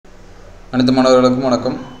அனைத்து மாணவர்களுக்கும்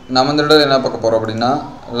வணக்கம். நம்ம இந்த வீடியோல என்ன பார்க்க போறோம் அப்படினா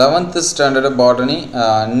 11th standard botany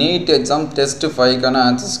NEET exam test 5 கான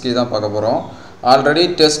ஆன்சர்ஸ் கீ தான் பார்க்க போறோம். ஆல்ரெடி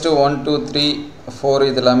டெஸ்ட் 1 2 3 4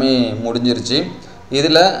 இதெல்லாமே முடிஞ்சிருச்சு.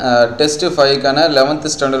 இதுல டெஸ்ட் 5 கான 11th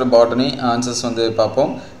standard botany ஆன்சர்ஸ் வந்து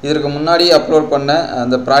பாப்போம். இதற்கு முன்னாடி அப்லோட் பண்ண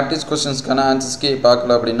அந்த பிராக்டீஸ் क्वेश्चंस கான ஆன்சர்ஸ் கீ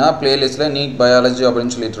பார்க்கல அப்படினா பிளேலிஸ்ட்ல NEET biology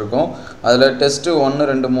அப்படினு சொல்லிட்டு இருக்கோம். அதுல டெஸ்ட் 1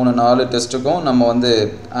 2 3 4 டெஸ்ட்டுக்கும் நம்ம வந்து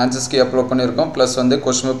ஆன்சர்ஸ் கீ அப்லோட் பண்ணிருக்கோம். ப்ளஸ் வந்து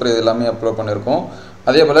क्वेश्चन பேப்பர் இதெல்லாமே அப்லோட் பண்ணிருக்கோம்.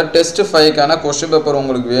 அதே போல டெஸ்ட் 5 கான क्वेश्चन பேப்பர்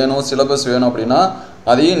உங்களுக்கு வேணும், சிலபஸ் வேணும் அப்படினா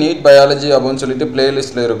அதையும் NEET biology அப்படினு சொல்லிட்டு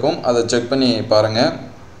பிளேலிஸ்ட்ல இருக்கும். அதை செக் பண்ணி பாருங்க.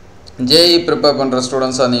 JEE prepare பண்ற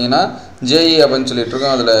ஸ்டூடண்ட்ஸ் ஆனீங்கன்னா JEE அப்படினு சொல்லிட்டு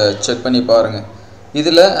இருக்கோம். அதுல செக் பண்ணி பாருங்க.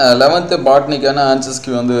 இதுல 11th botany-க்கான ஆன்சர்ஸ்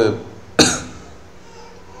கீ வந்து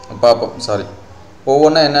பாப்போம். சாரி.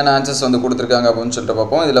 ஒவ்வொண்ணா என்னென்ன ஆன்சர்ஸ் வந்து கொடுத்திருக்காங்க அப்படினு சொல்லிட்டு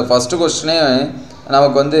பாப்போம். இதுல ஃபர்ஸ்ட் क्वेश्चனே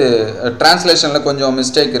நமக்கு வந்து டிரான்ஸ்லேஷன்ல கொஞ்சம்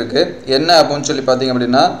மிஸ்டேக் இருக்கு. என்ன அப்படினு சொல்லி பாத்தீங்க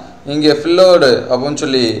அப்படினா இங்க ஃபில்லோட் அப்படினு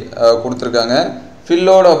சொல்லி கொடுத்திருக்காங்க.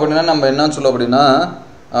 ஃபில்லோட் அப்படினா நம்ம என்ன சொல்ல அப்படினா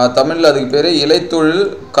தமிழ்ல அதுக்கு பேரு இலைத்தொழில்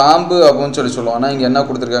காம்பு அப்படினு சொல்லி சொல்லுவோம். ஆனா இங்க என்ன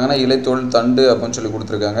கொடுத்திருக்காங்கன்னா இலைத்தொழில் தண்டு அப்படினு சொல்லி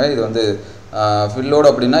கொடுத்திருக்காங்க. இது வந்து ஃபில்லோட்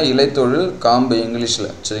அப்படினா இலைத்தொழில் காம்பு இங்கிலீஷ்ல.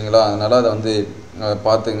 சரிங்களா? அதனால அத வந்து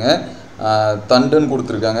பாத்துங்க. தண்டுன்னு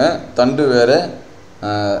கொடுத்திருக்காங்க. தண்டு வேற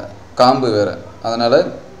காம்பு வேற. அதனால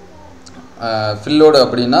ஃபில்லோட்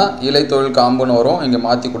அப்படினா இலைத்தொழில் காம்புன்னு வரும். இங்க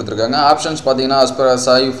மாத்தி கொடுத்திருக்காங்க. ஆப்ஷன்ஸ் பாத்தீங்கன்னா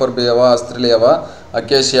அஸ்பரஸா, யூஃபோர்பியாவா, ஆஸ்திரேலியாவா,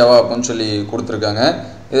 அகேசியாவா அப்படினு சொல்லி கொடுத்திருக்காங்க.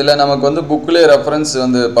 இதுல நமக்கு வந்து புக்ல ரெஃபரன்ஸ்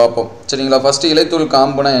வந்து பாப்போம். சரிங்களா? ஃபர்ஸ்ட் இலைத்தொழில்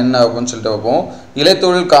காம்புனா என்ன அப்படினு சொல்லிட்டு பாப்போம்.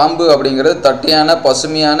 இலைத்தொழில் காம்பு அப்படிங்கிறது தட்டையான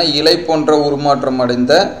பசுமையான இலை போன்ற உருமாற்றம்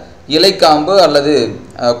அடைந்த இலைக்காம்பு அல்லது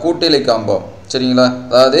கூட்டிலை காம்பு. சரிங்களா?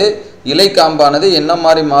 அதாவது இலை காம்பானது என்ன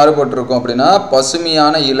மாதிரி மாறுபட்டிருக்கும் அப்படினா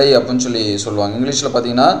பசுமையான இலை அப்படினு சொல்லி சொல்லுவாங்க. இங்கிலீஷ்ல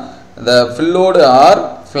பாத்தீங்கன்னா the fillowed are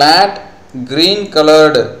flat green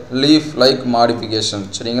colored leaf like modification.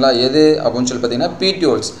 சரிங்களா? எது அப்படினு சொல்லி பாத்தீங்கன்னா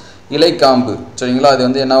petioles இலை காம்பு. சரிங்களா? அது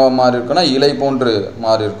வந்து என்னவா மாறி இருக்குனா இலை போன்று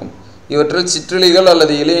மாறி இருக்கும். இவற்றில் சிற்றிலைகள்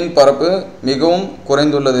அல்லது இலையின் பரப்பு மிகவும்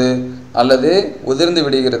குறைந்துள்ளது அல்லது உதிர்ந்து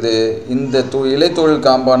விடுகிறது. இந்த இலைத்தொழில்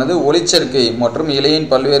காம்பானது ஒளிச்சேர்க்கை மற்றும் இலையின்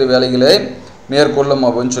பல்வேறு வேலைகளை மேற்கொள்ளும்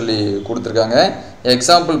அப்படினு சொல்லி கொடுத்திருக்காங்க.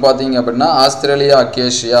 எக்ஸாம்பிள் பாத்தீங்க அப்படினா ஆஸ்திரேலியா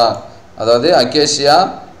அகேசியா, அதாவது அகேசியா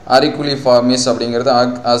ஆரிகுலிஃபார்மிஸ் அப்படிங்கிறது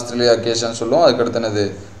ஆஸ்திரேலியா அகேசியான்னு சொல்லுவோம். அதுக்கு அடுத்தது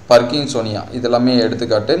பர்கின்சோனியா. இதெல்லாமே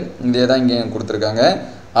எடுத்துக்காட்டு. இதே தான் இங்கே கொடுத்திருக்காங்க.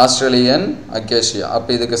 Australian acacia. அப்போ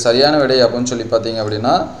இதுக்கு சரியான விடை அப்படின்னு சொல்லி பார்த்தீங்க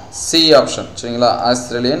அப்படின்னா சி ஆப்ஷன். சரிங்களா?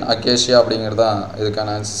 ஆஸ்திரேலியன் அகேசியா அப்படிங்கிறது தான்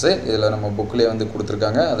இதுக்கான ஆன்சர்ஸு. இதில் நம்ம புக்லேயே வந்து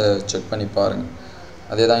கொடுத்துருக்காங்க. அதை செக் பண்ணி பாருங்கள்.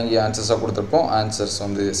 அதே தான் இங்கே ஆன்சர்ஸாக கொடுத்துருப்போம். ஆன்சர்ஸ்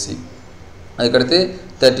வந்து சி. அதுக்கடுத்து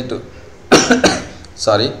 32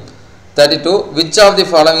 sorry 32 which of the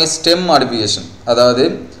following is stem modification? அதாவது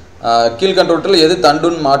கீழ்கண்டவற்றில் எது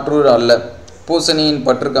தண்டுன் மாற்றூர் அல்ல? பூசணியின்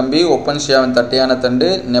பற்றுக்கம்பி, ஒப்பன்ஷியாவின் தட்டையான தண்டு,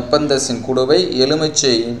 நெப்பந்தஸின் குடுவை,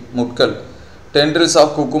 எலுமிச்சையின் முட்கள். Tendrils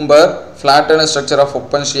of cucumber, ஃபிளாட்டன structure of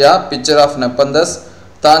opuntia, picture of நெப்பந்தஸ்,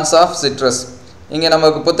 thorns of citrus. இங்கே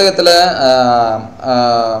நமக்கு புத்தகத்தில்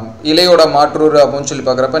இலையோட மாற்றூர் அப்படின்னு சொல்லி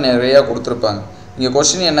பார்க்குறப்ப நிறையா கொடுத்துருப்பாங்க. இங்கே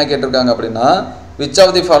கொஸ்டின் என்ன கேட்டிருக்காங்க அப்படின்னா which of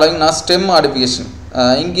the following not stem modification?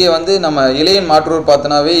 இங்கே வந்து நம்ம இலையின் மாற்றூர்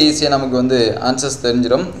பார்த்தனாவே ஈஸியாக நமக்கு வந்து ஆன்சர்ஸ்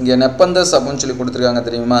தெரிஞ்சிடும். இங்கே நெப்பந்தஸ் அப்படின்னு சொல்லி கொடுத்துருக்காங்க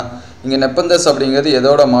தெரியுமா? இங்கே நெப்பந்தஸ் அப்படிங்கிறது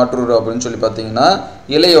எதோட மாற்றூர் அப்படின்னு சொல்லி பார்த்தீங்கன்னா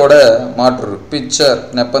இலையோட மாற்றூர். பிக்சர்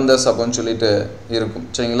நெப்பந்தஸ் அப்படின்னு சொல்லிட்டு இருக்கும்.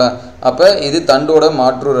 சரிங்களா? அப்போ இது தண்டோட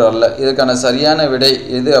மாற்றூர் அல்ல. இதுக்கான சரியான விடை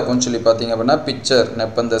எது அப்படின்னு சொல்லி பார்த்தீங்க அப்படின்னா பிக்சர்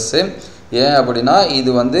நெப்பந்தஸ். ஏன் அப்படின்னா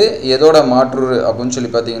இது வந்து எதோட மாற்றூர் அப்படின்னு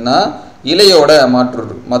சொல்லி பார்த்தீங்கன்னா இலையோட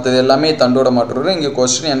மாற்றூர். மற்றது எல்லாமே தண்டோட மாற்றூர். இங்கே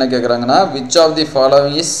கொஸ்டின் என்ன கேட்குறாங்கன்னா which of the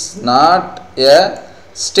following is not a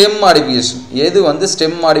stem modification? எது வந்து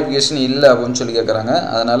ஸ்டெம் மாடிஃபிகேஷன் இல்லை அப்படின்னு சொல்லி கேட்குறாங்க.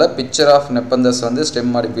 அதனால் பிக்சர் ஆஃப் நெப்பந்தஸ் வந்து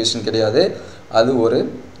ஸ்டெம் மாடிஃபிகேஷன் கிடையாது. அது ஒரு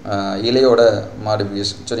இலையோட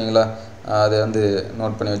மாடிஃபிகேஷன். சரிங்களா? அதை வந்து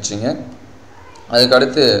நோட் பண்ணி வச்சிங்க. அதுக்கு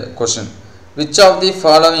அடுத்து question which of the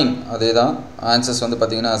following, அதே தான் ஆன்சர்ஸ் வந்து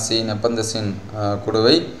பார்த்தீங்கன்னா சி நெப்பந்தஸின்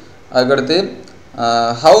குடுவை. அதுக்கடுத்து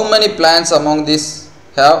how many plants among these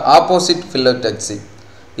have opposite phyllotex?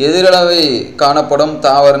 எதிரளவை காணப்படும்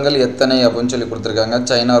தாவரங்கள் எத்தனை அப்படின்னு சொல்லி கொடுத்துருக்காங்க.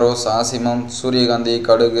 சைனா ரோஸ், ஆசிமம், சூரியகாந்தி,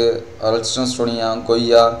 கடுகு, அல்ஸ்டோனியா,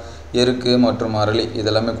 கொய்யா, எருக்கு மற்றும் அரளி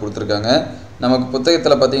இதெல்லாமே கொடுத்துருக்காங்க. நமக்கு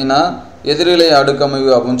புத்தகத்தில் பார்த்தீங்கன்னா எதிரிலை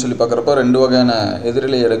அடுக்கமைவு அப்படின்னு சொல்லி பார்க்குறப்போ 2 வகையான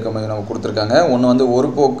எதிரிலை அடுக்கமைவு நம்ம கொடுத்துருக்காங்க. ஒன்று வந்து ஒரு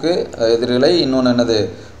போக்கு எதிரிலை, இன்னொன்று என்னது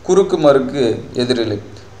குறுக்கு மறுக்கு எதிரிலை.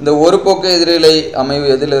 இந்த ஒரு போக்கு எதிரிலை அமைவு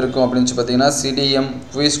எதில் இருக்கும் அப்படின்னு சொல்லி பார்த்தீங்கன்னா சிடிஎம்,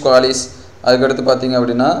 குயிஸ்குவாலிஸ். அதுக்கடுத்து பார்த்தீங்க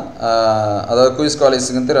அப்படின்னா அதாவது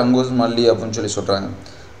குயிஸ்குவாலிஸுக்கு ரங்கூஸ் மல்லி அப்படின்னு சொல்லி சொல்கிறாங்க.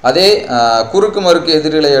 அதே குறுக்கு மறுக்கு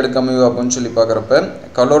எதிரிலை அடுக்கமைவு அப்படின்னு சொல்லி பார்க்குறப்ப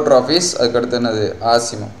கலோட்ராஃபிஸ், அதுக்கடுத்து என்னது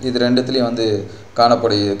ஆசிமம். இது ரெண்டுத்துலேயும் வந்து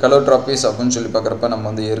காணப்படுகிறது. கலோட்ராபிஸ் அப்படின்னு சொல்லி பார்க்குறப்ப நம்ம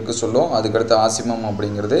வந்து எருக்கு சொல்லுவோம். அதுக்கடுத்து ஆசிமம்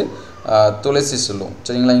அப்படிங்கிறது துளசி சொல்லுவோம்.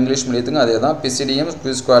 சரிங்களா, இங்கிலீஷ் மீடியத்துக்கு அதே தான். பிசிடியம்,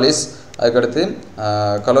 குவிஸ்குவாலிஸ், அதுக்கடுத்து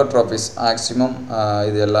கலோட்ராபிஸ், ஆக்சிமம்,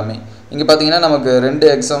 இது எல்லாமே. இங்கே பார்த்தீங்கன்னா நமக்கு 2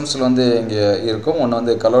 எக்ஸாம்ஸில் வந்து இங்கே இருக்கும். ஒன்று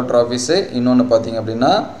வந்து கலோட்ராபிஸு, இன்னொன்று பார்த்தீங்க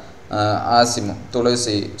அப்படின்னா ஆசிமம்,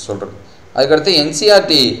 துளசி சொல்கிறது. அதுக்கடுத்து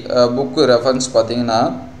என்சிஆர்டி புக்கு ரெஃபரன்ஸ் பார்த்தீங்கன்னா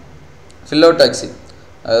ஃபில்லோடாக்சி,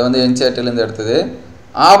 அது வந்து என்சிஆர்டிலேருந்து எடுத்தது.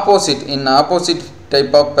 Opposite in opposite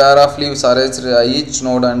type of pair of leaves arranged each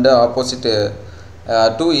note and opposite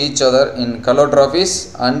to each other in கலோட்ராபிஸ்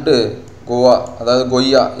and Goa, அதாவது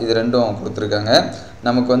கொய்யா, இது ரெண்டும் கொடுத்துருக்காங்க.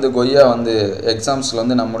 நமக்கு வந்து கொய்யா வந்து எக்ஸாம்ஸில்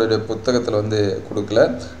வந்து நம்மளுடைய புத்தகத்தில் வந்து கொடுக்கல.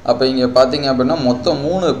 அப்போ இங்கே பார்த்தீங்க அப்படின்னா மொத்தம்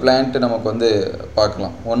 3 பிளான்ட் நமக்கு வந்து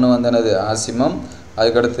பார்க்கலாம். ஒன்று வந்து என்னது ஆசிமம்,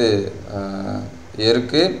 அதுக்கடுத்து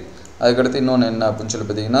எருக்கு, அதுக்கடுத்து இன்னொன்று என்ன அப்படின்னு சொல்லி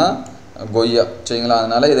பார்த்தீங்கன்னா கொய்யா. சரிங்களா,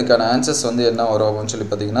 அதனால் இதுக்கான ஆன்சர்ஸ் வந்து என்ன வரும் அப்படின்னு சொல்லி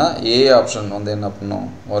பார்த்தீங்கன்னா ஏ ஆப்ஷன் வந்து என்ன பண்ணும்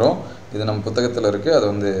வரும். இது நம்ம புத்தகத்தில் இருக்குது, அதை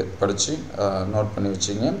வந்து படித்து நோட் பண்ணி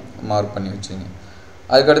வச்சிங்க, மார்க் பண்ணி வச்சிங்க.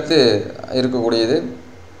 அதுக்கடுத்து இருக்கக்கூடியது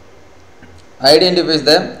identifies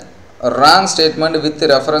the wrong statement with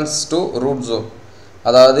reference to root zone,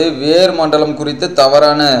 அதாவது வேர் மண்டலம் குறித்து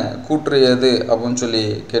தவறான கூற்று எது அப்படின்னு சொல்லி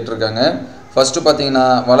கேட்டிருக்காங்க. ஃபஸ்ட்டு பார்த்தீங்கன்னா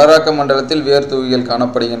வளராக்க மண்டலத்தில் வேர் தூவிகள்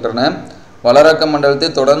காணப்படுகின்றன. வளராக்க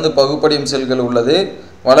மண்டலத்தில் தொடர்ந்து பகுப்படியும் செல்கள் உள்ளது.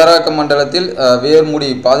 வளராக்க மண்டலத்தில் வேர்முடி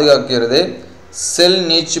பாதுகாக்கிறது. செல்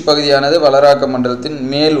நீட்சி பகுதியானது வளராக்க மண்டலத்தின்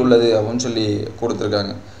மேல் உள்ளது அப்படின்னு சொல்லி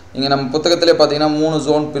கொடுத்துருக்காங்க. இங்கே நம்ம புத்தகத்திலே பார்த்தீங்கன்னா 3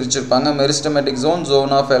 zone பிரிச்சிருப்பாங்க. Meristematic zone,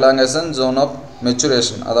 zone of elongation, zone of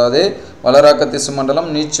maturation, அதாவது வளராக்க திசு மண்டலம்,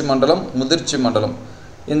 நீட்சி மண்டலம், முதிர்ச்சி மண்டலம்.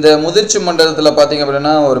 இந்த முதிர்ச்சி மண்டலத்தில் பார்த்தீங்க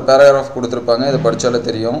அப்படின்னா ஒரு பேராகிராஃப் கொடுத்துருப்பாங்க, இதை படித்தாலே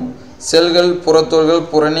தெரியும். செல்கள், புறத்தோல்கள்,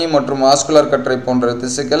 புறணி மற்றும் வாஸ்குலர் கற்றை போன்ற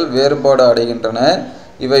திசுக்கள் வேறுபாடு அடைகின்றன.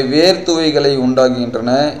 இவை வேர்த்துவைகளை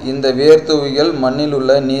உண்டாக்குகின்றன. இந்த வேர்த்துவைகள் மண்ணில்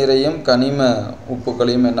உள்ள நீரையும் கனிம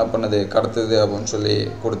உப்புக்களையும் என்ன பண்ணுது, கடத்துது அப்படின்னு சொல்லி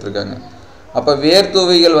கொடுத்துருக்காங்க. அப்போ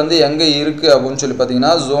வேர்த்துவைகள் வந்து எங்கே இருக்குது அப்படின்னு சொல்லி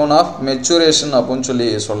பார்த்தீங்கன்னா ஜோன் ஆஃப் மெச்சுரேஷன் அப்படின்னு சொல்லி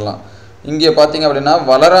சொல்லலாம். இங்கே பார்த்தீங்க அப்படின்னா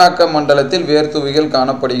வளராக்க மண்டலத்தில் வேர்த்துவைகள்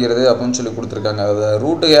காணப்படுகிறது அப்படின்னு சொல்லி கொடுத்துருக்காங்க. அது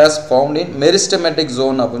root has found in meristematic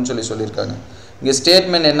zone அப்படின்னு சொல்லி சொல்லியிருக்காங்க. இங்கே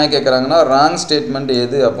ஸ்டேட்மெண்ட் என்ன கேட்குறாங்கன்னா ராங் ஸ்டேட்மெண்ட்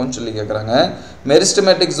எது அப்படின்னு சொல்லி கேட்குறாங்க.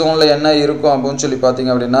 மெரிஸ்டமேட்டிக் ஜோனில் என்ன இருக்கும் அப்படின்னு சொல்லி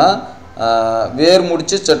பார்த்தீங்க அப்படின்னா வேர்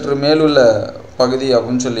முடிச்சு சற்று மேலுள்ள பகுதி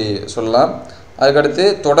அப்படின்னு சொல்லி சொல்லலாம். அதுக்கடுத்து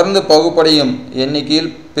தொடர்ந்து பகுப்படையும் எண்ணிக்கையில்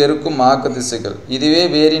பெருக்கும் ஆக்க திசுக்கள், இதுவே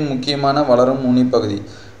வேரின் முக்கியமான வளரும் நுனி பகுதி.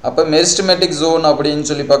 அப்போ மெரிஸ்டமேட்டிக் ஜோன் அப்படின்னு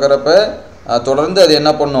சொல்லி பார்க்குறப்ப தொடர்ந்து அது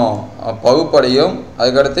என்ன பண்ணும், பகுப்படையும்.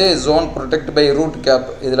 அதுக்கடுத்து zone protect by root gap,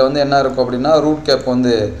 இதில் வந்து என்ன இருக்கும் அப்படின்னா ரூட் கேப்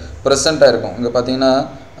வந்து ப்ரெசண்ட்டாக இருக்கும். இங்கே பார்த்தீங்கன்னா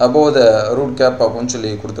அபோவ் த ரூட் கேப் அப்படின்னு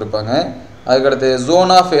சொல்லி கொடுத்துருப்பாங்க. அதுக்கடுத்து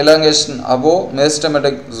zone of elongation above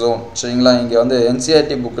meristematic zone. சரிங்களா, இங்கே வந்து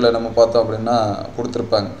என்சிஆர்டி புக்கில் நம்ம பார்த்தோம் அப்படின்னா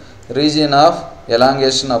கொடுத்துருப்பாங்க ரீஜியன் ஆஃப்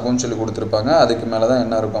எலாங்கேஷன் அப்படின்னு சொல்லி கொடுத்துருப்பாங்க. அதுக்கு மேலே தான்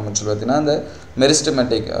என்ன இருக்கும் அப்படின்னு சொல்லி பார்த்தீங்கன்னா இந்த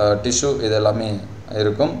மெரிஸ்டமேட்டிக் டிஷ்யூ இது எல்லாமே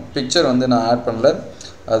இருக்கும். பிக்சர் வந்து நான் ஆட் பண்ணல,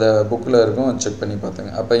 அதை புக்கில் இருக்கும், செக் பண்ணி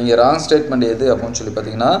பார்த்துங்க. அப்போ இங்கே ராங் ஸ்டேட்மெண்ட் எது அப்படின்னு சொல்லி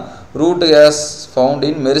பார்த்தீங்கன்னா root case found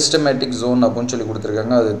in meristematic zone அப்படின்னு சொல்லி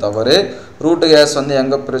கொடுத்துருக்காங்க. அது தவறு. ரூட் கேஸ் வந்து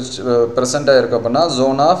எங்கே ப்ரெசண்ட்டாக இருக்குது அப்படின்னா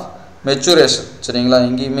ஜோன் ஆஃப் மெச்சுரேஷன். சரிங்களா,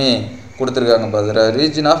 இங்கேயுமே கொடுத்துருக்காங்க பாருங்க.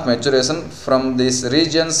 Region of maturation from this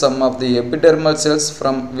region some of the epidermal cells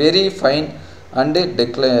from very fine and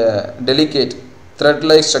delicate thread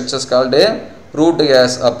like structures called root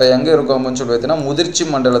case. அப்போ எங்கே இருக்கும் அப்படின்னு சொல்லி பார்த்தீங்கன்னா முதிர்ச்சி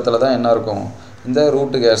மண்டலத்தில் தான் என்ன இருக்கும், இந்த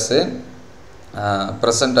ரூட் கேஸு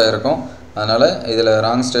ப்ரெசண்ட்டாக இருக்கும். அதனால் இதில்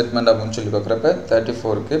ராங் ஸ்டேட்மெண்ட் அப்படின்னு சொல்லி பார்க்குறப்ப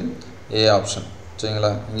 34க்கு ஏ ஆப்ஷன்.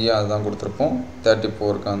 சரிங்களா, இங்கேயும் அதுதான் கொடுத்துருப்போம்.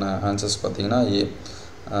 34க்கான ஆன்சர்ஸ் பார்த்தீங்கன்னா ஏ.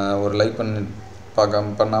 ஒரு லைக்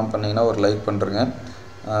பண்ணாமல் பண்ணிங்கன்னா ஒரு லைக் பண்ணுறேங்க.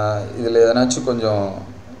 இதில் எதனாச்சும் கொஞ்சம்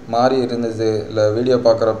மாறி இருந்தது, இல்லை வீடியோ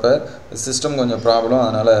பார்க்குறப்ப சிஸ்டம் கொஞ்சம் ப்ராப்ளம்,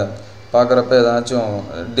 அதனால் பார்க்குறப்ப எதனாச்சும்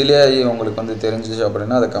டிலே ஆகி உங்களுக்கு வந்து தெரிஞ்சிச்சு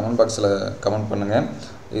அப்படின்னா அதை கமெண்ட் பாக்ஸில் கமெண்ட் பண்ணுங்கள்.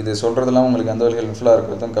 இது சொல்கிறதெல்லாம் உங்களுக்கு எந்த வகையில் ஹெல்ப்ஃபுல்லாக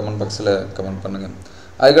இருக்கிறதும் கமெண்ட் பாக்ஸில் கமெண்ட் பண்ணுங்கள்.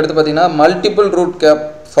 அதுக்கடுத்து பார்த்திங்கன்னா multiple root gap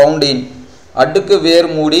found in, அடுக்கு வேர்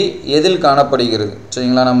மூடி எதில் காணப்படுகிறது.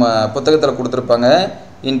 சரிங்களா, நம்ம புத்தகத்தில் கொடுத்துருப்பாங்க.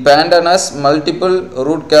 இன் பேண்டனஸ் multiple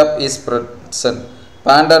root gap is present.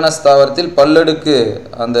 பேண்டனஸ் தாவரத்தில் பல்லடுக்கு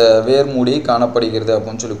அந்த வேர் மூடி காணப்படுகிறது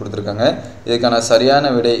அப்படின்னு சொல்லி கொடுத்துருக்காங்க. இதுக்கான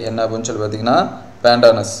சரியான விடை என்ன அப்படின்னு சொல்லி பார்த்தீங்கன்னா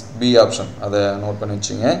பேண்டனஸ், பி ஆப்ஷன். அதை நோட் பண்ணி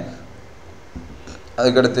வச்சுங்க.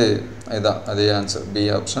 அதுக்கடுத்து இதுதான் அதே ஆன்சர், பி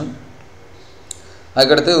ஆப்ஷன்.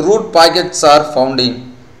 அதுக்கடுத்து ரூட் பாக்கெட்ஸ் ஆர் ஃபவுண்டிங்,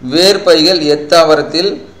 வேர் பைகள்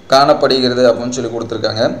எத்தாவரத்தில் காணப்படுகிறது அப்படின்னு சொல்லி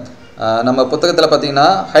கொடுத்துருக்காங்க. நம்ம புத்தகத்தில் பார்த்தீங்கன்னா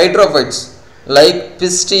hydrophytes like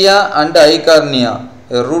Pistia and Eichhornia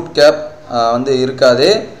root gap வந்து இருக்காது.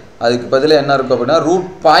 அதுக்கு பதிலாக என்ன இருக்கும் அப்படின்னா ரூட்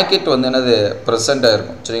பாக்கெட் வந்து என்னது ப்ரெசென்ட்டாக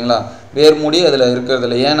இருக்கும். சரிங்களா, வேர்முடி அதில்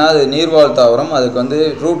இருக்கிறதில்ல. ஏன்னா அது நீர்வாழ் தாவரம். அதுக்கு வந்து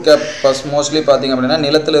ரூட் கேப் ஃபஸ்ட் மோஸ்ட்லி பார்த்திங்க அப்படின்னா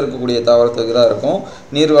நிலத்தில் இருக்கக்கூடிய தாவரத்துக்கு தான் இருக்கும்,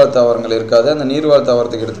 நீர்வாழ் தாவரங்கள் இருக்காது. அந்த நீர்வாழ்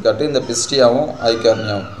தாவரத்துக்கு எடுத்துக்காட்டு இந்த பிஸ்டியாவும்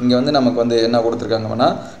ஐகார்னியாவும். இங்கே வந்து நமக்கு வந்து என்ன கொடுத்துருக்காங்க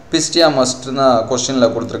அப்படின்னா பிஸ்டியா மஸ்ட் தான்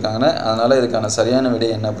கொஸ்டினில் கொடுத்துருக்காங்கன்னு. அதனால் இதுக்கான சரியான விடை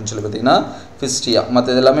என்ன அப்படின்னு சொல்லி பார்த்திங்கன்னா பிஸ்டியா. மற்ற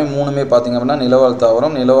இது எல்லாமே மூணுமே பார்த்திங்க அப்படின்னா நிலவாழ்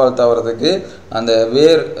தாவரம். நிலவாழ் தாவரத்துக்கு அந்த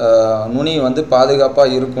வேர் நுனி வந்து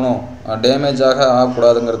பாதுகாப்பாக இருக்கணும், டேமேஜாக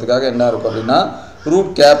ஆகக்கூடாதுங்கிறதுக்காக என்ன இருக்கும் அப்படின்னா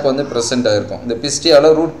ரூட் கேப் வந்து ப்ரெசென்ட்டாக இருக்கும். இந்த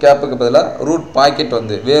பிஸ்டியாவில் ரூட் கேப்புக்கு பதிலாக ரூட் பாக்கெட்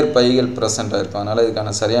வந்து வேர் பைகள் ப்ரெசென்ட்டாக இருக்கும். அதனால்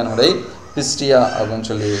இதுக்கான சரியான விடை பிஸ்டியா அப்படின்னு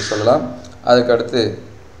சொல்லி சொல்லலாம். அதுக்கடுத்து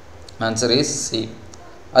ஆன்சர் இஸ் சி.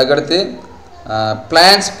 அதுக்கடுத்து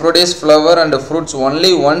plants produce flower and fruits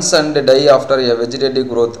only once and die after a vegetative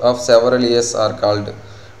growth of several years are called.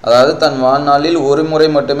 அதாவது தன் வாழ்நாளில் ஒரு முறை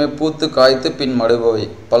மட்டுமே பூத்து காய்த்து பின் மடுபவை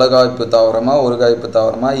பலகாய்ப்பு தாவரமா, ஒரு காய்ப்பு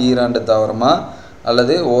தாவரமா, ஈராண்டு தாவரமா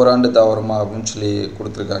அல்லது ஓராண்டு தாவரமா அப்படின்னு சொல்லி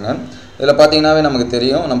கொடுத்துருக்காங்க. இதில் பார்த்தீங்கன்னாவே நமக்கு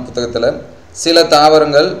தெரியும், நம்ம புத்தகத்தில் சில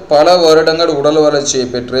தாவரங்கள் பல வருடங்கள் உடல் வளர்ச்சியை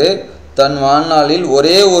பெற்று தன் வாழ்நாளில்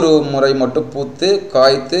ஒரே ஒரு முறை மட்டும் பூத்து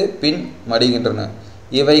காய்த்து பின் மடிகின்றன.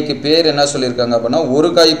 இவைக்கு பேர் என்ன சொல்லியிருக்காங்க அப்படின்னா ஒரு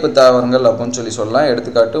காய்ப்பு தாவரங்கள் அப்படின்னு சொல்லி சொல்லலாம்.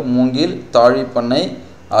 எடுத்துக்காட்டு மூங்கில், தாழிப்பண்ணை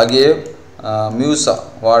ஆகிய மியூசா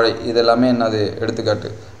வாழை இதெல்லாமே என்னது எடுத்துக்காட்டு.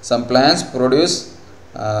 Some plans produce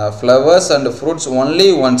flowers and fruits only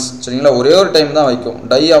once. சரிங்களா, ஒரே ஒரு டைம் தான் வைக்கும்.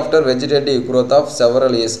 Tie after vegetative growth of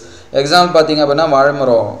several years. Example பார்த்திங்க அப்படின்னா வாழை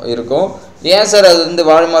மரம் இருக்கும். ஏன் சார் அது வந்து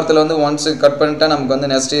வாழை மரத்தில் வந்து ஒன்ஸ் கட் பண்ணிட்டா நமக்கு வந்து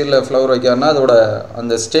நெக்ஸ்ட் இயரில் ஃப்ளவர் வைக்காருன்னா அதோட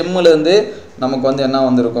அந்த ஸ்டெம்முலேருந்து நமக்கு வந்து என்ன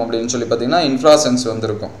வந்திருக்கும் அப்படின்னு சொல்லி பார்த்திங்கன்னா இன்ஃப்ளாசன்ஸ்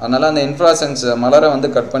வந்திருக்கும். அதனால் அந்த இன்ஃப்ளாசன்ஸ் மலரை வந்து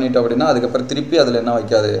கட் பண்ணிட்டோம் அப்படின்னா அதுக்கப்புறம் திருப்பி அதில் என்ன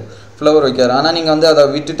வைக்காது, ஃப்ளவர் வைக்காது. ஆனால் நீங்கள் வந்து அதை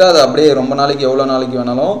விட்டுட்டா அது அப்படியே ரொம்ப நாளைக்கு எவ்வளோ நாளைக்கு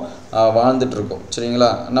வேணாலும் வாழ்ந்துட்டுருக்கும்.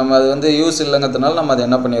 சரிங்களா, நம்ம அது வந்து யூஸ் இல்லைங்கிறதுனால நம்ம அதை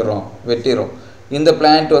என்ன பண்ணிடுறோம், வெட்டிடுறோம். இந்த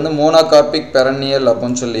பிளான்ட் வந்து மோனோகார்பிக் பெரனியல்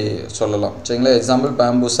அப்படின்னு சொல்லி சொல்லலாம். சரிங்களா, எக்ஸாம்பிள்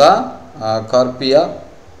பேம்பூசா, கார்பியா,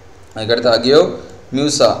 அதுக்கடுத்து அகியோ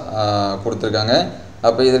மியூசா கொடுத்துருக்காங்க.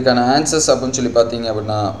 அப்போ இதற்கான ஆன்சர்ஸ் அப்படின்னு சொல்லி பார்த்தீங்க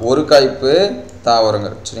அப்படின்னா ஒரு காய்ப்பு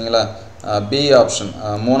தாவரங்கள். சரிங்களா, பி ஆப்ஷன்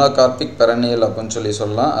மோனோகார்பிக் பெரனியல் அப்படின்னு சொல்லி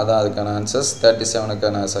சொல்லலாம். அதான் அதுக்கான ஆன்சர்ஸ்.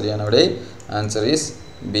 37க்கான சரியான விடை ஆன்சர் இஸ்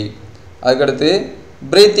பி. அதுக்கடுத்து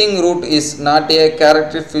breathing root is not a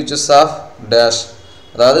characteristic features of dash.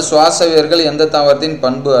 அதாவது சுவாச வேர்கள் எந்த தாவரத்தின்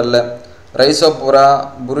பண்பு அல்ல. ரைசோபோரா,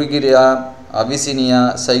 புருகிரியா, அபிசினியா,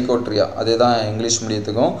 சைக்கோட்ரியா. அதுதான் இங்கிலீஷ்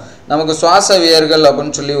மீடியத்துக்கும். நமக்கு சுவாச வேர்கள்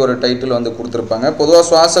அப்படின்னு சொல்லி ஒரு டைட்டில் வந்து கொடுத்துருப்பாங்க. பொதுவாக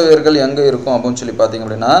சுவாச வேர்கள் எங்கே இருக்கும் அப்படின்னு சொல்லி பார்த்திங்க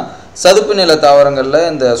அப்படின்னா சதுப்பு நில தாவரங்களில்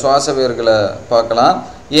இந்த சுவாச வேர்களை பார்க்கலாம்.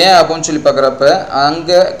 ஏன் அப்படின்னு சொல்லி பார்க்குறப்ப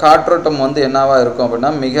அங்கே காற்றோட்டம் வந்து என்னவாக இருக்கும்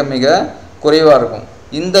அப்படின்னா மிக மிக குறைவாக இருக்கும்.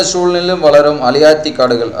 இந்த சூழ்நிலையும் வளரும் அலியாத்தி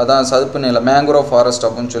காடுகள், அதான் சதுப்பு நில மேங்க்ரோவ் ஃபாரஸ்ட்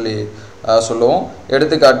அப்படின்னு சொல்லி சொல்லுவோம்.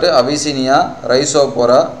 எடுத்துக்காட்டு அபிசினியா,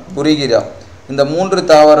 ரைசோபோரா, புரிகிரா. இந்த மூன்று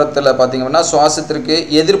தாவரத்தில் பார்த்திங்கன்னா சுவாசத்திற்கு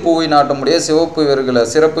எதிர்ப்புவை நாட்டமுடைய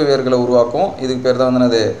சிறப்பு வேர்களை உருவாக்கும். இதுக்கு பேர் தான் வந்து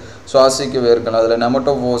அது சுவாசிக்க வேர்கள். அதில்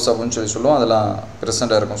நெமட்டோபோஸ் அப்படின்னு சொல்லி சொல்லுவோம். அதெல்லாம்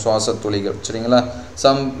ப்ரெசென்ட்டாக இருக்கும் சுவாச துளிகள். சரிங்களா,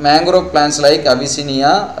 some mangrove plans like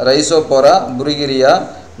Abyssinia, Rhizophora, புரிகிரியா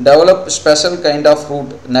develop special kind of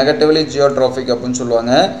root negatively geotropic அப்படின்னு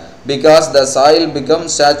சொல்லுவாங்க. Because the soil become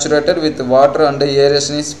saturated with water and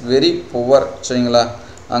aeration is very poor. சரிங்களா,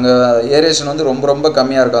 அங்கே ஏரேஷன் வந்து ரொம்ப ரொம்ப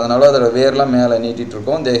கம்மியாக இருக்கும். அதனால அதோட வேர்லாம் மேலே நீட்டிகிட்டு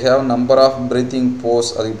இருக்கும். They have number of breathing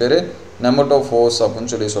Bose. அதுக்கு பேர் நெமட்டோஃபோஸ்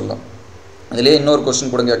அப்படின்னு சொல்லி சொல்லலாம். இதுலேயே இன்னொரு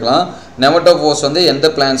கொஸ்டின் கூட கேட்கலாம், நெமட்டோஃபோஸ் வந்து எந்த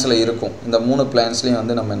பிளான்ஸில் இருக்கும். இந்த 3 பிளான்ஸ்லையும்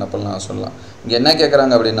வந்து நம்ம என்ன பண்ணலாம் சொல்லலாம். இங்கே என்ன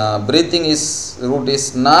கேட்குறாங்க அப்படின்னா breathing is root is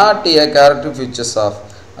not a characteristic features of,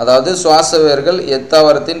 அதாவது சுவாச வேர்கள்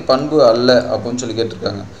எத்தாவரத்தின் பண்பு அல்ல அப்படின்னு சொல்லி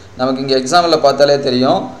கேட்டிருக்காங்க. நமக்கு இங்கே எக்ஸாம்பிளில் பார்த்தாலே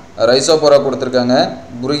தெரியும், ரைசோபோரா கொடுத்துருக்காங்க,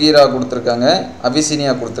 புருகிரா கொடுத்துருக்காங்க,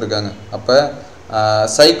 அபிசினியா கொடுத்துருக்காங்க. அப்போ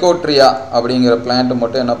சைக்கோட்ரியா அப்படிங்கிற பிளான்ட்டு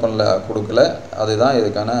மட்டும் என்ன பண்ணல, கொடுக்கல. அதுதான்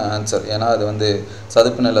இதுக்கான ஆன்சர். ஏன்னா அது வந்து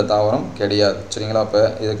சதுப்பு நில தாவரம் கிடையாது. சரிங்களா, அப்போ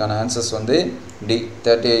இதுக்கான ஆன்சர்ஸ் வந்து டி.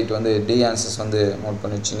 38 வந்து டி ஆன்சர்ஸ் வந்து நோட்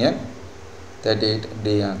பண்ணி வச்சிங்க. 38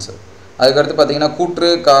 டி ஆன்சர். அதுக்கடுத்து பார்த்திங்கன்னா கூற்று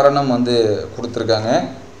காரணம் வந்து கொடுத்துருக்காங்க.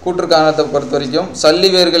 கூற்று காரணத்தை பொறுத்த வரைக்கும் சல்லி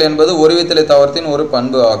வேர்கள் என்பது ஒருவித்தலை தாவரத்தின் ஒரு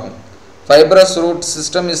பண்பு ஆகும். Fibrous root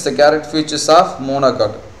system is the character features of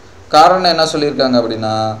monocot. காரணம் என்ன சொல்லியிருக்காங்க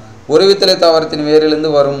அப்படின்னா ஒருவித்தலை தாவரத்தின் வேரிலிருந்து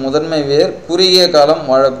வரும் முதன்மை வேர் குறுகிய காலம்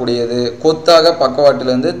வாழக்கூடியது, கொத்தாக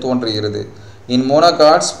பக்கவாட்டிலிருந்து தோன்றுகிறது. இன்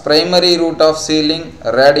monocots primary root of ceiling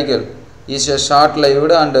radical is a short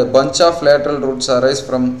lived and bunch of lateral roots arise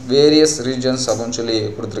from various regions அப்படின்னு சொல்லி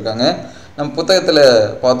கொடுத்துருக்காங்க. நம்ம புத்தகத்தில்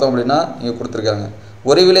பார்த்தோம் அப்படின்னா இங்கே கொடுத்துருக்காங்க,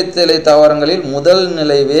 ஒருவித்தலை தாவரங்களில் முதல்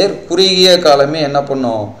நிலை வேர் குறுகிய காலமே என்ன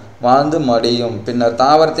பண்ணும், வாழ்ந்து மடியும். பின்னர்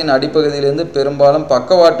தாவரத்தின் அடிப்பகுதியிலிருந்து பெரும்பாலும்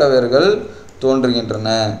பக்கவாட்ட வேர்கள் தோன்றுகின்றன.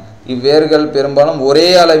 இவ்வேர்கள் பெரும்பாலும் ஒரே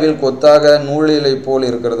அளவில் கொத்தாக நூலிலை போல்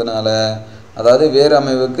இருக்கிறதுனால அதாவது வேர்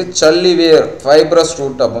அமைவுக்கு சல்லி வேர் ஃபைப்ரஸ்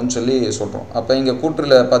ரூட் அப்படின்னு சொல்லி சொல்கிறோம். அப்போ இங்கே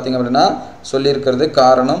கூற்றில் பார்த்திங்க அப்படின்னா சொல்லியிருக்கிறது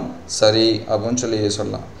காரணம் சரி அப்படின்னு சொல்லி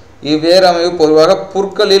சொல்லலாம். இவ்வேர் அமைவு பொதுவாக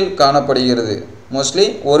புற்களில் காணப்படுகிறது. மோஸ்ட்லி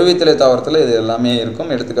ஒருவித்தலை தாவரத்தில் இது எல்லாமே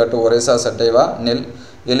இருக்கும். எடுத்துக்காட்டு ஒரேசா சட்டைவா, நெல்,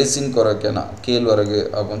 எலிசின் கொரக்கேனா, கேழ்வரகு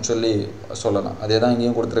அப்படின்னு சொல்லி சொல்லலாம். அதே தான்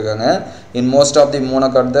இங்கேயும் கொடுத்துருக்காங்க. In most of the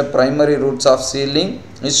monocot the primary roots of seedling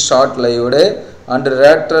is short lived and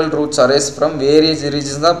lateral roots arise from various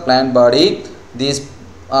regions of plant body. These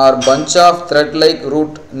are bunch of thread-like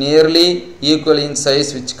root nearly equal in size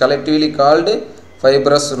which collectively called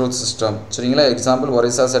fibrous root system. சரிங்களா? Example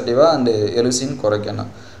Orissa சட்டிவா and எலுசின் கொரக்கேனா.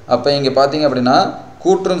 அப்போ இங்கே பார்த்தீங்க அப்படின்னா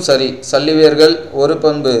கூற்றும் சரி, சல்லிவேர்கள் ஒரு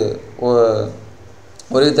பண்பு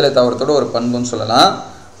ஒரு வித்தலை தாவரத்தோட ஒரு பண்புன்னு சொல்லலாம்.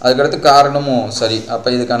 அதுக்கடுத்து காரணமும் சரி. அப்போ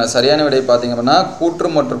இதுக்கான சரியான விடை பார்த்தீங்க அப்படின்னா கூற்று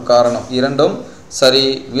மற்றும் காரணம் இரண்டும் சரி,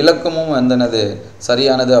 விளக்கமும் என்னது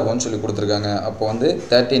சரியானது அப்படின்னு சொல்லி கொடுத்துருக்காங்க. அப்போ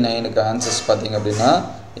 39க்கு ஆன்சர்ஸ் பார்த்தீங்க அப்படின்னா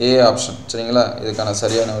ஏ ஆப்ஷன். சரிங்களா? இதுக்கான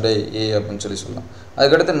சரியான விடை ஏ அப்படின்னு சொல்லி சொல்லலாம்.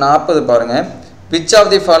 அதுக்கடுத்து 40 பாருங்கள். Which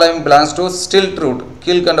of the following belongs to ஸ்டில்ட் root?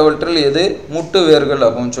 கீழ்கண்டவற்றில் எது முட்டு வேர்கள்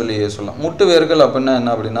அப்படின்னு சொல்லி சொல்லலாம். முட்டு வேர்கள் அப்படின்னா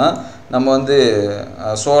என்ன அப்படின்னா நம்ம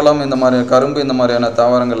சோளம் இந்த மாதிரி கரும்பு இந்த மாதிரியான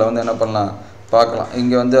தாவரங்களில் என்ன பண்ணலாம் பார்க்கலாம்.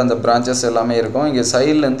 இங்கே அந்த பிரான்ச்சஸ் எல்லாமே இருக்கும். இங்கே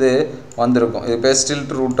சைட்லேருந்து வந்திருக்கும். இது பேர்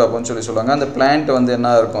ஸ்டில்ட் ரூட் அப்படின்னு சொல்லி சொல்லுவாங்க. அந்த பிளான்ட்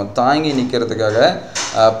என்ன இருக்கும் தாங்கி நிற்கிறதுக்காக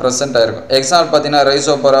ப்ரெசென்ட் ஆகிருக்கும். எக்ஸாம்பிள் பார்த்தீங்கன்னா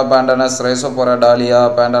ரைசோபோரா பேண்டானஸ், ரைசோபோரா டாலியா,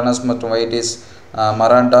 பேண்டானஸ் மற்றும் வைட்டிஸ்,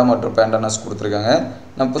 மராண்டா மற்றும் பேண்டானஸ் கொடுத்துருக்காங்க.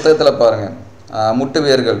 நம்ம புத்தகத்தில் பாருங்கள் முட்டு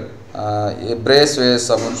வேர்கள் பிரேஸ் வேஸ்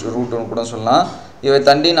அப்படின்னு ரூட்டுன்னு கூட சொல்லலாம். இவை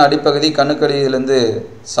தண்டின் அடிப்பகுதி கணுக்கடியிலிருந்து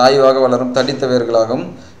சாய்வாக வளரும் தடித்த வேர்களாகும்.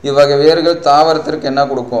 இவ்வகை வேர்கள் தாவரத்திற்கு என்ன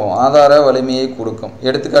கொடுக்கும்? ஆதார வலிமையை கொடுக்கும்.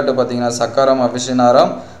 எடுத்துக்காட்டு பார்த்தீங்கன்னா சக்காரம்,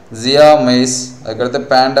 அபிஷினாரம், ஜியா மைஸ், அதுக்கடுத்து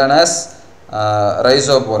பேண்டானஸ்,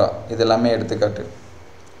 ரைசோபோரா, இது எல்லாமே எடுத்துக்காட்டு.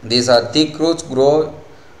 These are thick roots grow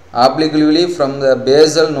obliquely from the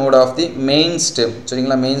basal node of the main stem.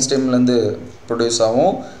 சரிங்களா? மெயின் ஸ்டெம்லேருந்து ப்ரொடியூஸ்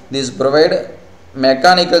ஆகும். These provide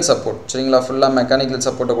mechanical support. சரிங்களா? ஃபுல்லாக மெக்கானிக்கல்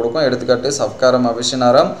சப்போர்ட்டை கொடுக்கும். எடுத்துக்காட்டு சப்காரம்,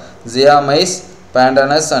 அபிஷினாரம், ஜியா மைஸ்,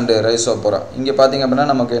 பேண்டானஸ் அண்டு ரைசோபோரா. இங்கே பார்த்திங்க அப்படின்னா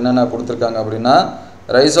நமக்கு என்னென்ன கொடுத்துருக்காங்க அப்படின்னா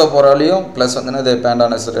ரைசோபோராலையும் ப்ளஸ் இது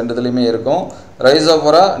பேண்டானஸ் ரெண்டுத்துலேயுமே இருக்கும்.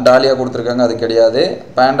 ரைசோபோரா டாலியா கொடுத்துருக்காங்க, அது கிடையாது.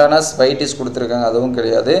 பேண்டானஸ் வைட்டிஸ் கொடுத்துருக்காங்க, அதுவும்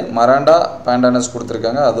கிடையாது. மராண்டா பேண்டானஸ்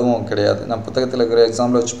கொடுத்துருக்காங்க, அதுவும் கிடையாது. நம்ம புத்தகத்தில் இருக்கிற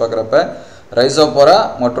எக்ஸாம்பிள் வச்சு பார்க்குறப்ப ரைசோபோரா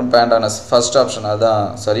மற்றும் பேண்டானஸ் ஃபர்ஸ்ட் ஆப்ஷன் அதுதான்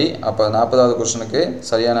சரி. அப்போ 40வது கொஸ்டினுக்கு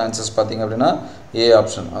சரியான ஆன்சர்ஸ் பார்த்திங்க அப்படின்னா ஏ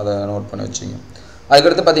ஆப்ஷன். அதை நோட் பண்ணி வச்சுங்க.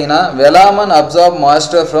 அதுக்கடுத்து பார்த்தீங்கன்னா வெலாமன் absorb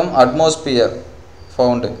moisture from atmosphere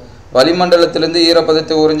found. வளிமண்டலத்திலிருந்து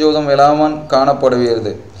ஈரப்பதத்தை உறிஞ்சி உதவும் வெலாமன்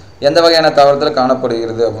காணப்படுகிறது. எந்த வகையான தாவரத்தில்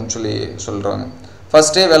காணப்படுகிறது அப்படின்னு சொல்லி சொல்கிறாங்க.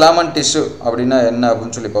 ஃபஸ்ட்டு வெலாமன் டிஷ்யூ அப்படின்னா என்ன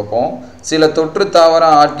அப்படின்னு சொல்லி பார்ப்போம். சில தொற்று தாவர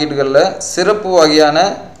ஆர்கிட்களில் சிறப்பு வகையான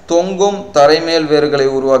தொங்கும் தரைமேல் வேர்களை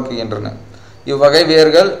உருவாக்குகின்றன. இவ்வகை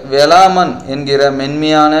வேர்கள் வெலாமன் என்கிற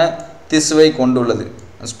மென்மையான திசுவை கொண்டுள்ளது.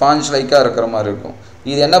 ஸ்பாஞ்ச் லைக்காக இருக்கிற மாதிரி இருக்கும்.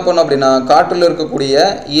 இது என்ன பண்ணும் அப்படின்னா காற்றில் இருக்கக்கூடிய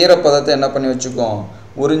ஈரப்பதத்தை என்ன பண்ணி வச்சுக்கும்?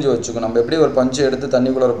 உறிஞ்சி வச்சுக்கும். நம்ம எப்படி ஒரு பஞ்சை எடுத்து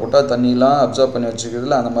தண்ணிக்குள்ளே போட்டால் தண்ணியெலாம் அப்சர்வ் பண்ணி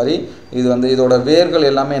வச்சுக்கிறதுல அந்த மாதிரி இது இதோட வேர்கள்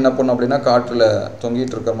எல்லாமே என்ன பண்ணும் அப்படின்னா காற்றில்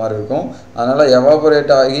தொங்கிட்டு இருக்கிற மாதிரி இருக்கும். அதனால்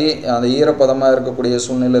எவாபரேட் ஆகி அந்த ஈரப்பதமாக இருக்கக்கூடிய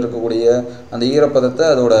சூழ்நிலை இருக்கக்கூடிய அந்த ஈரப்பதத்தை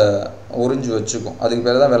அதோட உறிஞ்சி வச்சுக்கும். அதுக்கு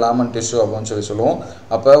பேர் தான் வெலாமன் டிஷ்யூ அப்படின்னு சொல்லி சொல்லுவோம்.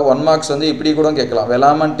 அப்போ 1 மார்க்ஸ் இப்படி கூட கேட்கலாம்.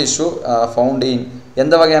 வெலாமன் டிஷ்யூ ஃபவுண்ட் இன்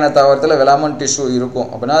எந்த வகையான தாவரத்தில் வெலாமன் டிஷ்யூ இருக்கும்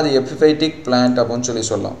அப்படின்னா அது எபிஃபைட்டிக் பிளான்ட் அப்படின்னு சொல்லி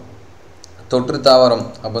சொல்லலாம். தொற்று தாவரம்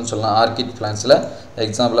அப்படின்னு சொல்லலாம். ஆர்கிட் பிளான்ஸில்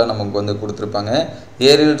எக்ஸாம்பிளாக நமக்கு கொடுத்துருப்பாங்க.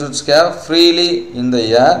 Ariel roots cave freely in the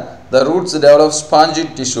air the roots develop spongy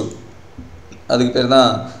tissue. அதுக்கு பேர்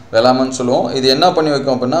தான் வெலாமன் சொல்லுவோம். இது என்ன பண்ணி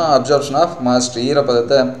வைக்கும் அப்படின்னா அப்சார்ப்ஷன் ஆஃப் மாய்ஸ்டர்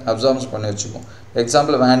ஈரப்பதத்தை அப்சார்ப்ஸ் பண்ணி வச்சுக்கும்.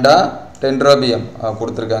 எக்ஸாம்பிள் வேண்டா டென்ட்ரோபியம்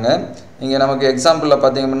கொடுத்துருக்காங்க. இங்கே நமக்கு எக்ஸாம்பிளில்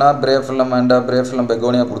பார்த்திங்க அப்படின்னா பிரேஃபில்லம் வேண்டா, பிரேஃபில்லம்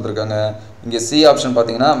பெகோனியா கொடுத்துருக்காங்க. இங்கே சி ஆப்ஷன்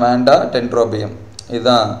பார்த்திங்கன்னா வேண்டா டென்ட்ரோபியம்.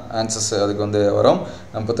 இதுதான் ஆன்சர்ஸ் அதுக்கு வரும்.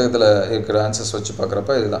 நம்ம புத்தகத்தில் இருக்கிற ஆன்சர்ஸ் வச்சு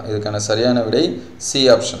பார்க்குறப்ப இதுதான் இதுக்கான சரியான விடை சி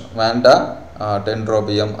ஆப்ஷன் வேண்டா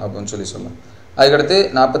டென்ட்ரோபியம் அப்படின்னு சொல்லி சொல்லலாம். அதுக்கடுத்து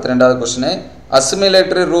 42வது question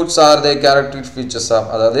அசிமிலேட்டரி roots R the characteristic features of,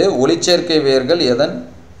 அதாவது ஒளிச்சேர்க்கை வேர்கள் எதன்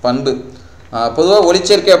பண்பு. பொதுவாக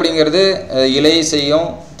ஒளிச்சேர்க்கை அப்படிங்கிறது இலை செய்யும்,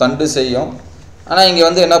 தண்டு செய்யும். ஆனால்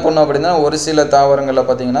இங்கே என்ன பண்ணோம் அப்படின்னா ஒரு சில தாவரங்களில்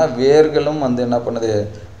பார்த்திங்கன்னா வேர்களும் என்ன பண்ணுது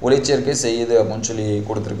ஒளிச்சேர்க்கை செய்யுது அப்படின்னு சொல்லி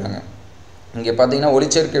கொடுத்துருக்காங்க. இங்கே பார்த்திங்கன்னா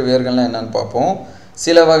ஒளிச்சேர்க்கை வேர்கள்லாம் என்னென்னு பார்ப்போம்.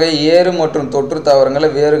 சில வகை ஏறு மற்றும் தொற்று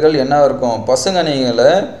தாவரங்களில் வேர்கள் என்ன இருக்கும்? பசுங்கனிகளை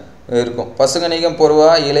இருக்கும். பசுங்கனிகம்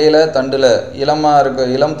பொதுவாக இலையில் தண்டில்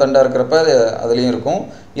இளம் தண்டாக இருக்கிறப்ப அதுலேயும் இருக்கும்.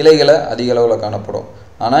 இலைகளை அதிக அளவில் காணப்படும்.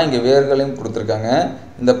 ஆனால் இங்கே வேர்களையும் கொடுத்துருக்காங்க.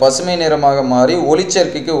 இந்த பசுமை நிறமாக மாறி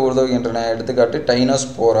ஒளிச்சேர்க்கைக்கு உதவுகின்றன. எடுத்துக்காட்டு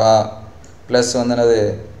டைனோஸ்போரா ப்ளஸ் வந்து என்னது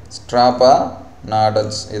ஸ்ட்ராப்பா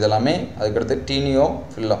நாடல்ஸ் இதெல்லாமே. அதுக்கடுத்து டீனியோ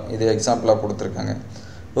ஃபில்லம் இது எக்ஸாம்பிளாக கொடுத்துருக்காங்க.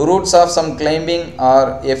 Roots of some climbing or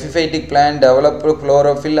epiphytic plant develop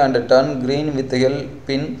chlorophyll and turn green with help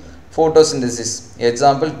in photosynthesis.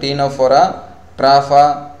 Example Ctenophora, Trapha,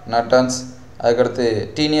 Natans. அதுக்கடுத்து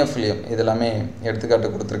டீனியோஃபிலியம் இதெல்லாமே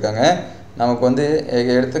எடுத்துக்காட்டு கொடுத்துருக்காங்க. நமக்கு வந்து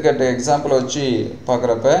எடுத்துக்காட்டு எக்ஸாம்பிள் வச்சு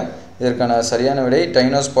பார்க்குறப்ப இதற்கான சரியான விடை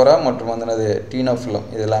டைனோஸ்போரா மற்றும் வந்து அது டீனோஃபிலம்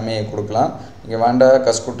இதெல்லாமே கொடுக்கலாம். இங்கே வாண்டா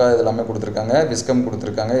கஸ்குட்டா இதெல்லாமே கொடுத்துருக்காங்க. விஸ்கம்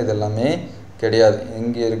கொடுத்துருக்காங்க. இதெல்லாமே கிடையாது.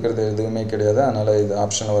 இங்கே இருக்கிறது எதுவுமே கிடையாது. அதனால் இது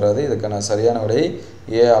ஆப்ஷனில் வராது. இதுக்கான சரியான விடை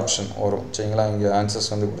ஏ ஆப்ஷன் வரும். சரிங்களா? இங்கே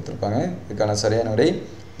ஆன்சர்ஸ் வந்து கொடுத்துருப்பாங்க. இதுக்கான சரியான விடை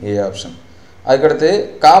ஏ ஆப்ஷன். அதுக்கடுத்து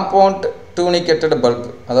காம்பவுண்ட் டூனிகேட்டட் பல்ப்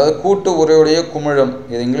அதாவது கூட்டு உரையுடைய குமிழம்.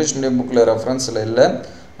 இது இங்கிலீஷ் மீடியம் புக்கில் ரெஃபரன்ஸில் இல்லை,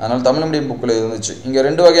 அதனால் தமிழ் மீடியம் புக்கில் இருந்துச்சு. இங்கே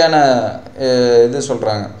 2 வகையான இது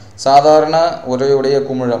சொல்கிறாங்க. சாதாரண உரையுடைய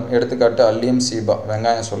குமிழம் எடுத்துக்காட்டு அல்லியம் சீபா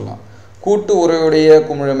வெங்காயம் சொல்லலாம். கூட்டு உரையுடைய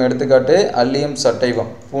குமிழம் எடுத்துக்காட்டு அல்லியம்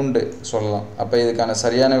சட்டைவம் பூண்டு சொல்லலாம். அப்போ இதுக்கான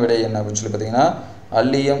சரியான விடை என்ன அப்படின்னு சொல்லி பார்த்தீங்கன்னா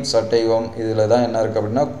அல்லியம் சட்டைவம் இதில் தான் என்ன இருக்குது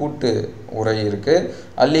அப்படின்னா கூட்டு உரை இருக்குது.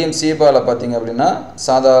 அல்லியம் சீபாவில் பார்த்தீங்க அப்படின்னா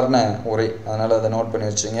சாதாரண உரை. அதனால் அதை நோட் பண்ணி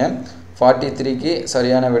வச்சுங்க. 43க்கு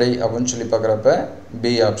சரியான விடை அப்படின்னு சொல்லி பார்க்குறப்ப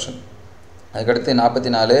பி ஆப்ஷன். அதுக்கடுத்து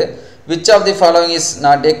 44 which of the following is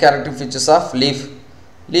not a character features of leaf.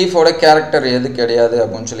 லீஃபோட character எது கிடையாது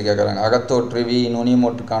அப்படின்னு சொல்லி கேட்குறாங்க. அகத்தோற்றுவி நுனி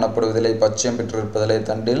மொட்டு காணப்படுவதில்லை, பச்சையம் பெற்றிருப்பதில்லை,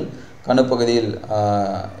 தண்டில் கணுப்பகுதியில்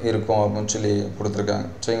இருக்கும் அப்படின்னு சொல்லி கொடுத்துருக்காங்க.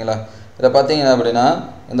 சரிங்களா? இதை பார்த்தீங்கன்னா அப்படின்னா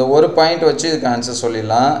இந்த ஒரு பாயிண்ட் வச்சு இதுக்கு ஆன்சர்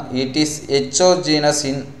சொல்லிடலாம். It is exogenous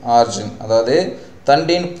in origin அதாவது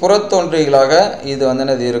தண்டின் புறத்தோன்றிகளாக இது வந்து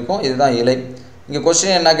என்னது இருக்கும். இதுதான் இலை. இங்கே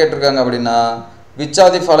கொஸ்டின் என்ன கேட்டிருக்காங்க அப்படின்னா which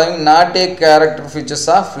are the following not a character features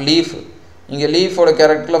of leaf. இங்கே லீஃபோட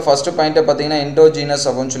கேரக்டரில் ஃபஸ்ட்டு பாயிண்ட்டை பார்த்தீங்கன்னா எண்டோஜீனஸ்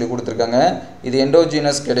அப்படின்னு சொல்லி கொடுத்துருக்காங்க. இது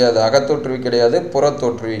எண்டோஜீனஸ் கிடையாது, அகத்தோற்றுவி கிடையாது,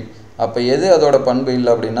 புறத்தோற்றுவி. அப்போ எது அதோட பண்பு இல்லை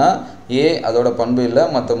அப்படின்னா ஏ அதோட பண்பு இல்லை,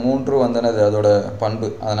 மற்ற 3 வந்தனது அதோட பண்பு.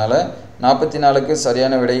 அதனால் 44க்கு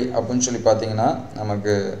சரியான விடை அப்படின்னு சொல்லி பார்த்தீங்கன்னா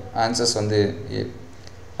நமக்கு ஆன்சர்ஸ் வந்து ஏ.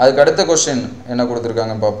 அதுக்கு அடுத்த கொஸ்டின் என்ன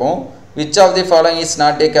கொடுத்துருக்காங்கன்னு பார்ப்போம். Which of the following is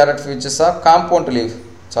not a character features of compound leaf.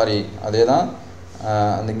 Sorry அதே தான்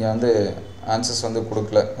அந்த இங்கே வந்து ஆன்சர்ஸ் வந்து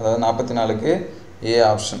கொடுக்கல. அதாவது 44க்கு ஏ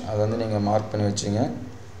ஆப்ஷன். அதை வந்து நீங்கள் மார்க் பண்ணி வச்சிங்க.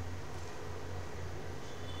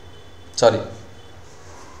 சாரி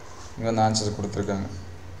இங்கே வந்து ஆன்சர்ஸ் கொடுத்துருக்காங்க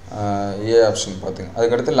ஏ ஆப்ஷன் பார்த்துங்க.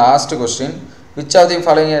 அதுக்கடுத்து last question which of the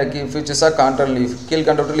following features of control leaf.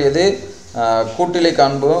 கீழ்கண்டவற்றில் எது கூட்டிலை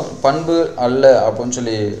பண்பு அல்ல அப்படின்னு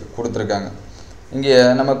சொல்லி கொடுத்துருக்காங்க. இங்கே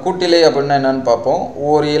நம்ம கூட்டிலை அப்படின்னா என்னன்னு பார்ப்போம்.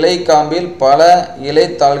 ஒரு இலை காம்பில் பல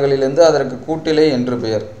இலைத்தாள்களிலிருந்து அதற்கு கூட்டிலை என்று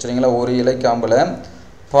பெயர். சரிங்களா? ஒரு இலை காம்பில்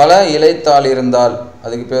பல இலைத்தாள் இருந்தால்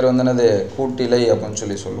அதுக்கு பேர் வந்து என்னது கூட்டிலை அப்படின்னு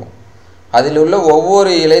சொல்லி சொல்லுவோம். அதில் உள்ள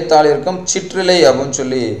ஒவ்வொரு இலைத்தாளிற்கும் சிற்றிலை அப்படின்னு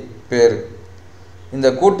சொல்லி பேர். இந்த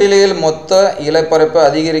கூட்டிலையில் மொத்த இலைப்பரப்பை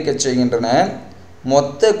அதிகரிக்க செய்கின்றன.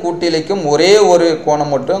 மொத்த கூட்டிலைக்கும் ஒரே ஒரு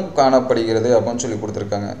கோணம் மட்டும் காணப்படுகிறது அப்படின்னு சொல்லி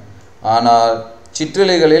கொடுத்துருக்காங்க. ஆனால்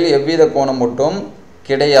சிற்றிலைகளில் எவ்வித கோணம் மட்டும்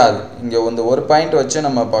கிடையாது. இங்கே வந்து ஒரு பாயிண்ட் வச்சு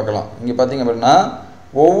நம்ம பார்க்கலாம். இங்கே பார்த்தீங்க அப்படின்னா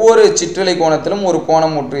ஒவ்வொரு சிற்றிலை கோணத்திலும் ஒரு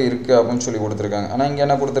கோணம் மட்டும் இருக்குது அப்படின்னு சொல்லி கொடுத்துருக்காங்க. ஆனால் இங்கே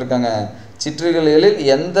என்ன கொடுத்துருக்காங்க சிற்றிலைகளில்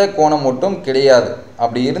எந்த கோணம் மட்டும் கிடையாது.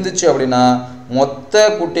 அப்படி இருந்துச்சு அப்படின்னா மொத்த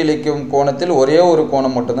கூட்டிலைக்கும் கோணத்தில் ஒரே ஒரு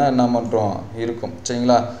கோணம் மட்டும்தான் என்ன மட்டும் இருக்கும்.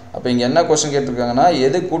 சரிங்களா? அப்போ இங்கே என்ன கொஸ்டின் கேட்டிருக்காங்கன்னா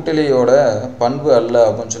எது கூட்டிலையோட பண்பு அல்ல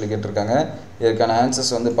அப்படின்னு சொல்லி கேட்டிருக்காங்க. இதற்கான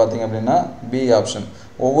ஆன்சர்ஸ் வந்து பார்த்திங்க அப்படின்னா பி ஆப்ஷன்.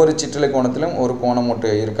 ஒவ்வொரு சிற்றிலை கோணத்திலும் ஒரு கோணம்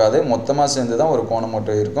மட்டும் இருக்காது, மொத்தமாக சேர்ந்து தான் ஒரு கோணம்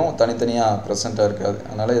மட்டும் இருக்கும், தனித்தனியாக ப்ரெசண்ட்டாக இருக்காது.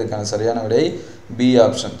 அதனால் இதுக்கான சரியான விடை பி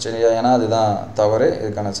ஆப்ஷன். சரியா? ஏன்னா அதுதான் தவறு.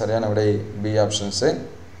 இதுக்கான சரியான விடை பி ஆப்ஷன்ஸு.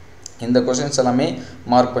 இந்த கொஷின்ஸ் எல்லாமே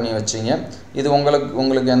மார்க் பண்ணி வச்சிங்க. இது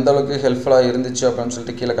உங்களுக்கு எந்த அளவுக்கு ஹெல்ப்ஃபுல்லாக இருந்துச்சு அப்படின்னு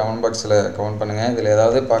சொல்லிட்டு கீழே கமெண்ட் பாக்ஸில் கமெண்ட் பண்ணுங்கள். இதில்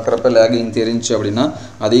ஏதாவது பார்க்குறப்ப லேகிங் தெரிஞ்சு அப்படின்னா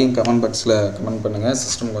அதையும் கமெண்ட் பாக்ஸில் கமெண்ட் பண்ணுங்கள்.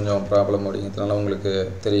 சிஸ்டம் கொஞ்சம் ப்ராப்ளம் அப்படிங்கிறதுனால உங்களுக்கு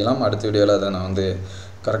தெரியலாம். அடுத்த வீடியோவில் அதை நான் வந்து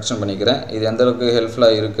கரெக்ஷன் பண்ணிக்கிறேன். இது எந்த அளவுக்கு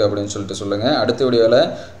ஹெல்ப்ஃபுல்லாக இருக்குது அப்படின்னு சொல்லிட்டு சொல்லுங்கள். அடுத்த வீடியோவில்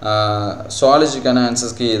சுவாலஜிக்கான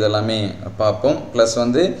ஆன்சர்ஸ்க்கு இதெல்லாமே பார்ப்போம். ப்ளஸ்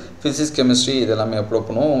வந்து ஃபிசிக்ஸ் கெமிஸ்ட்ரி இதெல்லாமே அப்லோட்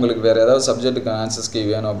பண்ணுவோம். உங்களுக்கு வேறு ஏதாவது சப்ஜெக்ட்டுக்கான ஆன்சர்ஸ்க்கு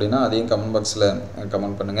வேணும் அப்படின்னா அதையும் கமெண்ட் பாக்ஸில்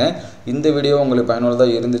கமெண்ட் பண்ணுங்கள். இந்த வீடியோ உங்களுக்கு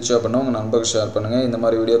பயனுள்ளதாக இருந்துச்சு அப்படின்னா உங்கள் நண்பர்களுக்கு ஷேர் பண்ணுங்கள். இந்த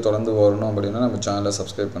மாதிரி வீடியோ தொடர்ந்து வரணும் அப்படின்னா நம்ம சேனலை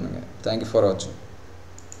சப்ஸ்கிரைப் பண்ணுங்கள். தேங்க்யூ ஃபார் வாட்சிங்.